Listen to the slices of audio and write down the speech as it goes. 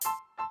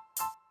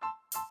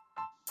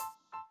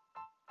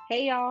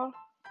Hey y'all,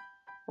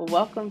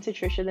 welcome to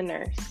Trisha the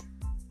Nurse.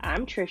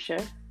 I'm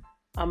Trisha,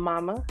 a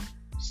mama,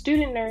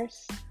 student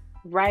nurse,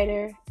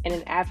 writer, and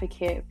an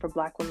advocate for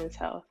Black women's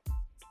health.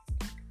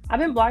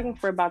 I've been blogging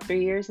for about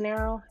 3 years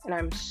now, and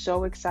I'm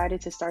so excited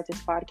to start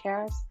this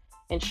podcast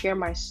and share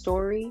my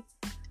story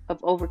of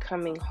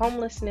overcoming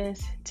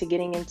homelessness to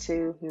getting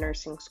into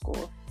nursing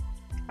school.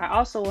 I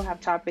also will have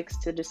topics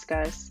to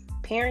discuss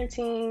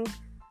parenting,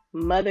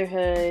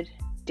 motherhood,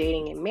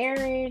 dating and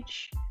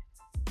marriage,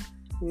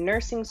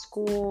 nursing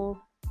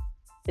school,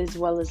 as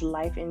well as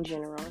life in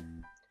general.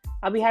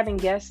 I'll be having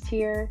guests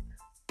here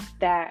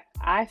that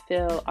I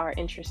feel are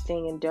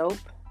interesting and dope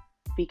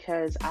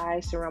because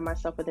I surround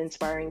myself with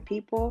inspiring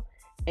people,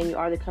 and you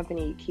are the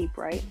company you keep,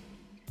 right?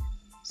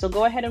 So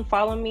go ahead and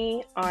follow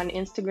me on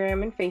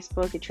Instagram and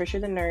Facebook at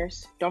Trisha the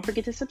Nurse. Don't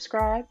forget to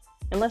subscribe,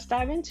 and let's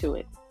dive into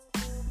it.